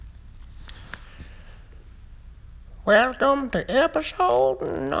Welcome to episode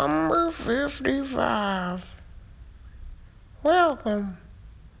number 55. Welcome.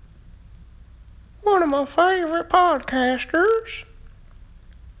 One of my favorite podcasters,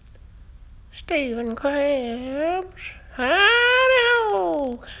 Stephen Krabs.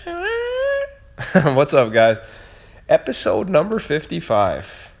 Howdy-ho. What's up, guys? Episode number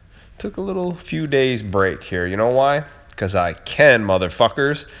 55. Took a little few days break here. You know why? Because I can,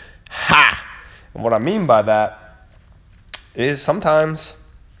 motherfuckers. Ha! And what I mean by that is sometimes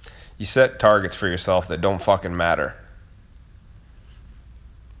you set targets for yourself that don't fucking matter.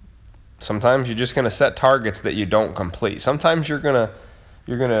 Sometimes you're just going to set targets that you don't complete. Sometimes you're going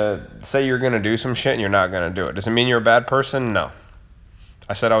to say you're going to do some shit and you're not going to do it. Does it mean you're a bad person? No.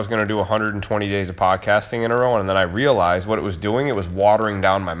 I said I was going to do 120 days of podcasting in a row, and then I realized what it was doing. It was watering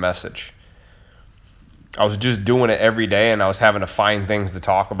down my message. I was just doing it every day, and I was having to find things to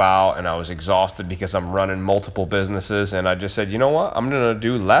talk about, and I was exhausted because I'm running multiple businesses, and I just said, you know what? I'm going to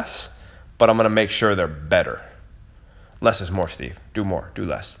do less, but I'm going to make sure they're better. Less is more, Steve. Do more. Do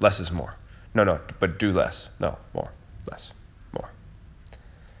less. Less is more. No, but do less. No, more. Less. More.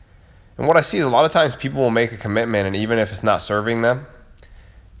 And what I see is a lot of times people will make a commitment, and even if it's not serving them,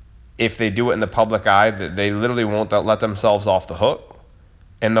 if they do it in the public eye, they literally won't let themselves off the hook.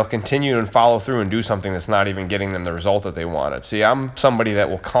 And they'll continue and follow through and do something that's not even getting them the result that they wanted. See, I'm somebody that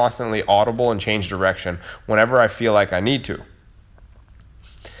will constantly audible and change direction whenever I feel like I need to.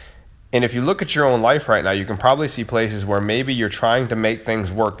 And if you look at your own life right now, you can probably see places where maybe you're trying to make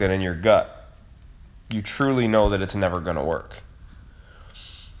things work that in your gut, you truly know that it's never going to work.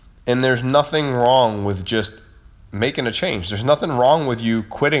 And there's nothing wrong with just making a change. There's nothing wrong with you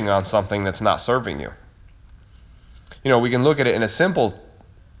quitting on something that's not serving you. You know, we can look at it in a simple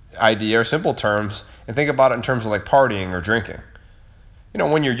idea or simple terms and think about it in terms of like partying or drinking. You know,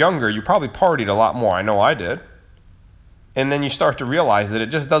 when you're younger, you probably partied a lot more. I know I did. And then you start to realize that it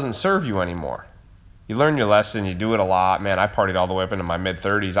just doesn't serve you anymore. You learn your lesson, you do it a lot. Man, I partied all the way up into my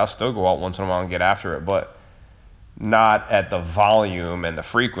mid-30s. I'll still go out once in a while and get after it, but not at the volume and the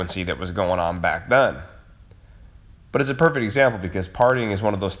frequency that was going on back then. But it's a perfect example because partying is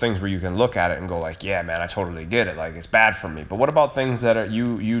one of those things where you can look at it and go like, yeah, man, I totally get it. Like, it's bad for me. But what about things that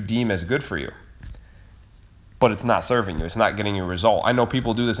you deem as good for you? But it's not serving you. It's not getting you a result. I know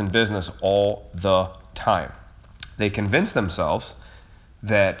people do this in business all the time. They convince themselves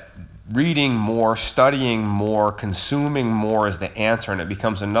that reading more, studying more, consuming more is the answer, and it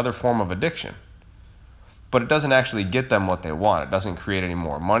becomes another form of addiction. But it doesn't actually get them what they want. It doesn't create any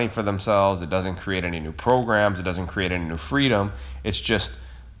more money for themselves. It doesn't create any new programs. It doesn't create any new freedom. It's just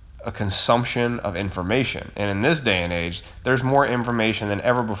a consumption of information. And in this day and age, there's more information than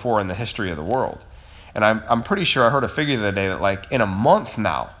ever before in the history of the world. And I'm pretty sure I heard a figure the other day that like in a month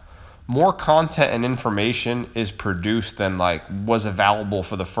now, more content and information is produced than like was available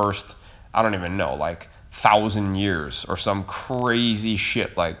for the first, I don't even know, like 1,000 years or some crazy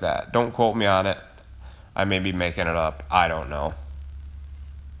shit like that. Don't quote me on it. I may be making it up. I don't know.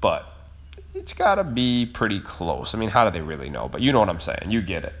 But it's got to be pretty close. I mean, how do they really know? But you know what I'm saying. You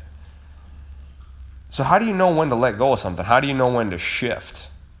get it. So how do you know when to let go of something? How do you know when to shift?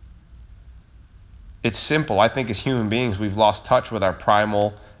 It's simple. I think as human beings, we've lost touch with our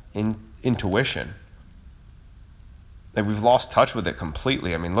primal intuition. Like we've lost touch with it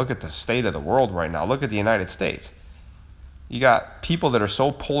completely. I mean, look at the state of the world right now. Look at the United States. You got people that are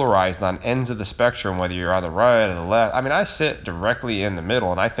so polarized on ends of the spectrum, whether you're on the right or the left. I mean, I sit directly in the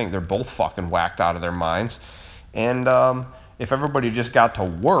middle, and I think they're both fucking whacked out of their minds. And if everybody just got to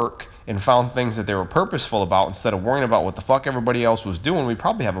work and found things that they were purposeful about instead of worrying about what the fuck everybody else was doing, we'd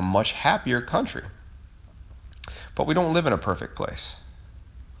probably have a much happier country. But we don't live in a perfect place.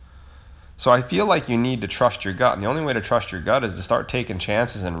 So I feel like you need to trust your gut. And the only way to trust your gut is to start taking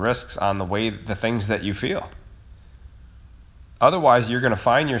chances and risks on the things that you feel. Otherwise, you're going to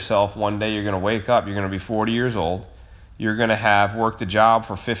find yourself one day, you're going to wake up, you're going to be 40 years old, you're going to have worked a job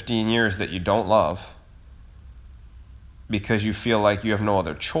for 15 years that you don't love because you feel like you have no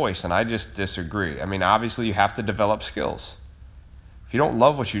other choice, and I just disagree. I mean, obviously, you have to develop skills. If you don't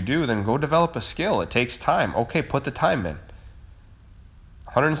love what you do, then go develop a skill. It takes time. Okay, put the time in.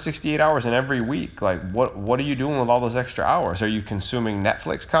 168 hours in every week. Like, what are you doing with all those extra hours? Are you consuming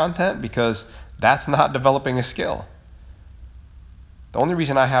Netflix content? Because that's not developing a skill. The only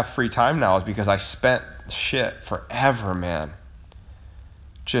reason I have free time now is because I spent shit forever, man.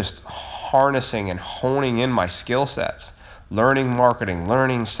 Just harnessing and honing in my skill sets. Learning marketing,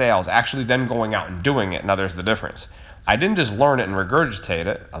 learning sales, actually then going out and doing it. Now there's the difference. I didn't just learn it and regurgitate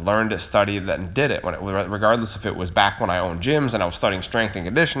it. I learned it, studied it, and did it. Regardless if it was back when I owned gyms and I was studying strength and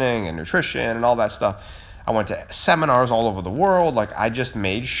conditioning and nutrition and all that stuff. I went to seminars all over the world. Like, I just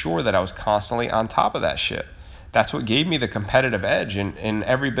made sure that I was constantly on top of that shit. That's what gave me the competitive edge in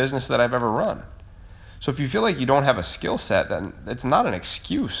every business that I've ever run. So if you feel like you don't have a skill set, then it's not an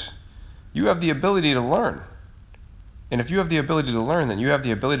excuse. You have the ability to learn. And if you have the ability to learn, then you have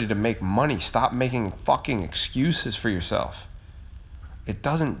the ability to make money. Stop making fucking excuses for yourself. It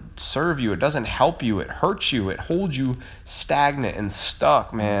doesn't serve you. It doesn't help you. It hurts you. It holds you stagnant and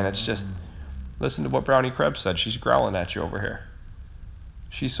stuck, man. It's just, listen to what Brownie Krebs said. She's growling at you over here.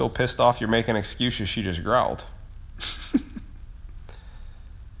 She's so pissed off you're making excuses, she just growled.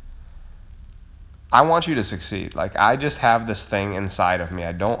 I want you to succeed. Like, I just have this thing inside of me.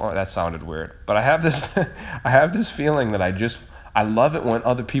 That sounded weird, but I have this, I have this feeling that I love it when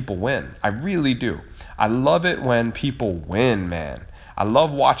other people win. I really do. I love it when people win, man. I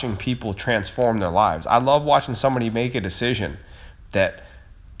love watching people transform their lives. I love watching somebody make a decision that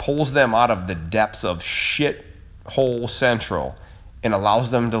pulls them out of the depths of shithole central and allows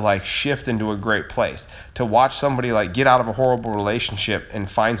them to like shift into a great place. To watch somebody like get out of a horrible relationship and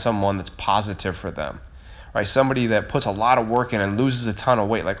find someone that's positive for them, right? Somebody that puts a lot of work in and loses a ton of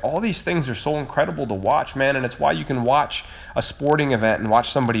weight. Like, all these things are so incredible to watch, man. And it's why you can watch a sporting event and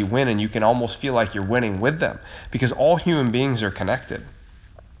watch somebody win and you can almost feel like you're winning with them, because all human beings are connected.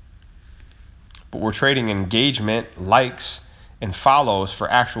 But we're trading engagement, likes, and follows for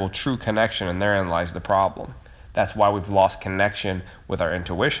actual true connection, and therein lies the problem. That's why we've lost connection with our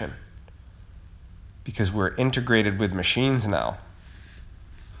intuition, because we're integrated with machines now,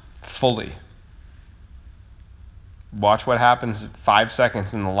 fully. Watch what happens 5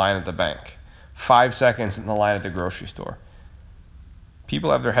 seconds in the line at the bank, 5 seconds in the line at the grocery store.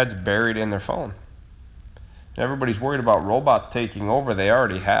 People have their heads buried in their phone. And everybody's worried about robots taking over. They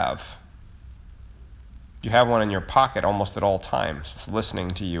already have. You have one in your pocket almost at all times. It's listening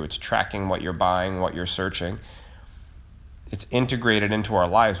to you. It's tracking what you're buying, what you're searching. It's integrated into our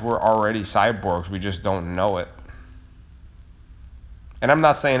lives. We're already cyborgs. We just don't know it. And I'm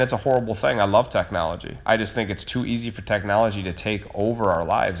not saying it's a horrible thing. I love technology. I just think it's too easy for technology to take over our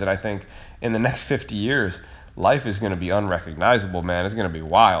lives. And I think in the next 50 years, life is going to be unrecognizable, man. It's going to be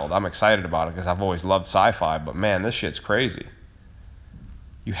wild. I'm excited about it because I've always loved sci-fi. But man, this shit's crazy.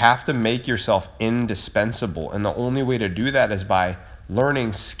 You have to make yourself indispensable. And the only way to do that is by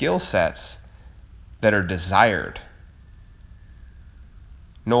learning skill sets that are desired.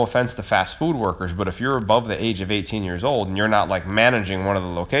 No offense to fast food workers, but if you're above the age of 18 years old and you're not like managing one of the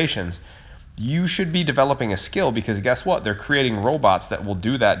locations, you should be developing a skill, because guess what? They're creating robots that will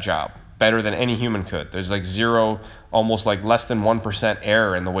do that job better than any human could. There's like zero, almost like less than 1%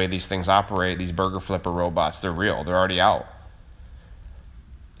 error in the way these things operate, these burger flipper robots. They're real. They're already out.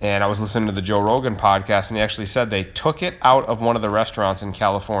 And I was listening to the Joe Rogan podcast, and he actually said they took it out of one of the restaurants in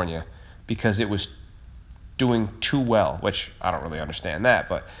California because it was doing too well, which I don't really understand that,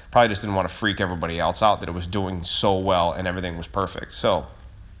 but probably just didn't want to freak everybody else out that it was doing so well and everything was perfect. So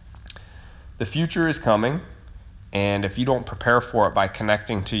the future is coming, and if you don't prepare for it by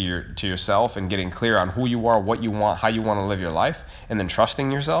connecting to yourself and getting clear on who you are, what you want, how you want to live your life, and then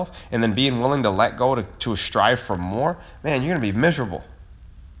trusting yourself, and then being willing to let go to strive for more, man, you're going to be miserable.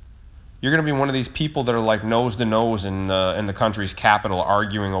 You're going to be one of these people that are like nose to nose in the country's capital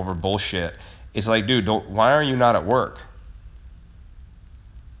arguing over bullshit. It's like, dude, why are you not at work?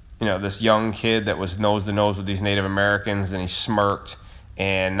 You know, this young kid that was nose to nose with these Native Americans, and he smirked,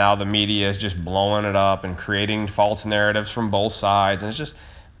 and now the media is just blowing it up and creating false narratives from both sides. And it's just,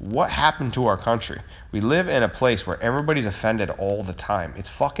 what happened to our country? We live in a place where everybody's offended all the time. It's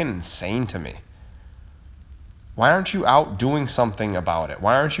fucking insane to me. Why aren't you out doing something about it?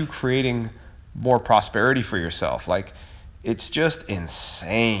 Why aren't you creating more prosperity for yourself? Like, it's just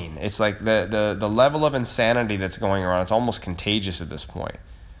insane. It's like the level of insanity that's going around. It's almost contagious at this point.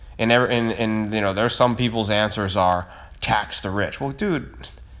 And you know, there's some people's answers are tax the rich. Well, dude,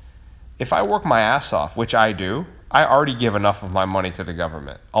 if I work my ass off, which I do, I already give enough of my money to the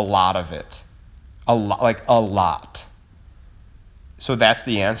government. A lot of it. A lot. So that's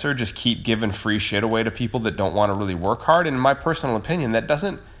the answer. Just keep giving free shit away to people that don't want to really work hard. And in my personal opinion, that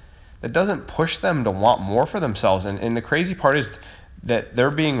doesn't push them to want more for themselves. And the crazy part is that they're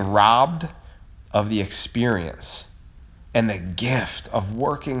being robbed of the experience and the gift of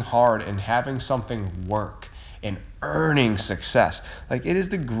working hard and having something work and earning success. Like, it is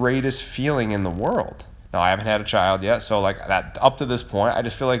the greatest feeling in the world. Now, I haven't had a child yet, so like that up to this point, I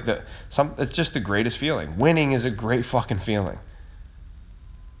just feel like it's just the greatest feeling. Winning is a great fucking feeling.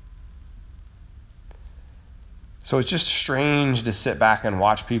 So it's just strange to sit back and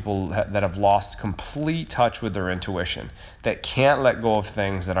watch people that have lost complete touch with their intuition, that can't let go of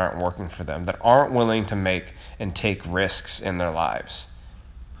things that aren't working for them, that aren't willing to make and take risks in their lives.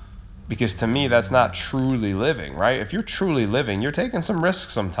 Because to me, that's not truly living, right? If you're truly living, you're taking some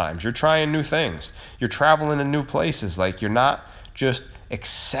risks sometimes. You're trying new things. You're traveling to new places. Like, you're not just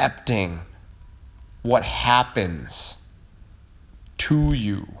accepting what happens to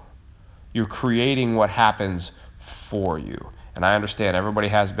you. You're creating what happens for you. And I understand everybody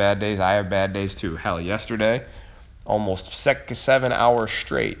has bad days. I have bad days too. Hell, yesterday, almost 7 hours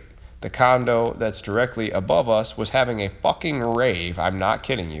straight, the condo that's directly above us was having a fucking rave. I'm not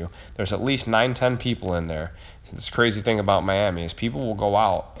kidding you. There's at least 9-10 people in there. This crazy thing about Miami is people will go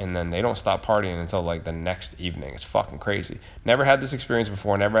out and then they don't stop partying until like the next evening. It's fucking crazy. Never had this experience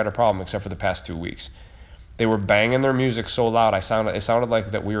before. Never had a problem except for the past 2 weeks. They were banging their music so loud, it sounded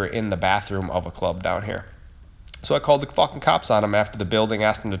like that we were in the bathroom of a club down here. So I called the fucking cops on them after the building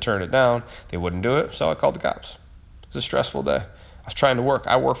asked them to turn it down. They wouldn't do it, so I called the cops. It was a stressful day. I was trying to work.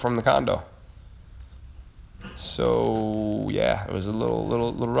 I work from the condo. So, yeah, it was a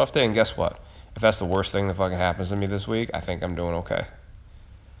little rough day. And guess what? If that's the worst thing that fucking happens to me this week, I think I'm doing okay.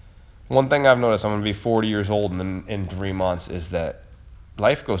 One thing I've noticed, I'm going to be 40 years old in 3 months, is that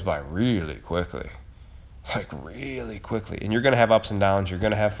life goes by really quickly. Like, really quickly. And you're going to have ups and downs. You're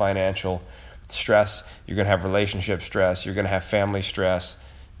going to have financial stress. You're going to have relationship stress. You're going to have family stress.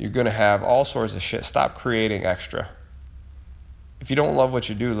 You're going to have all sorts of shit. Stop creating extra. If you don't love what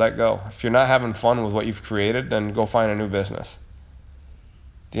you do, let go. If you're not having fun with what you've created, then go find a new business.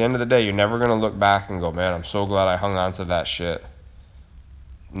 At the end of the day, you're never going to look back and go, man, I'm so glad I hung on to that shit.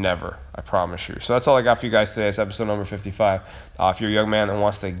 Never. I promise you. So that's all I got for you guys today. It's episode number 55. If you're a young man that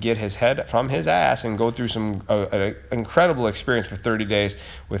wants to get his head from his ass and go through some an incredible experience for 30 days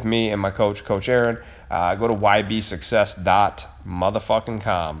with me and my coach, Coach Aaron, go to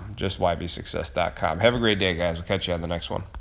ybsuccess.com. Just ybsuccess.com. Have a great day, guys. We'll catch you on the next one.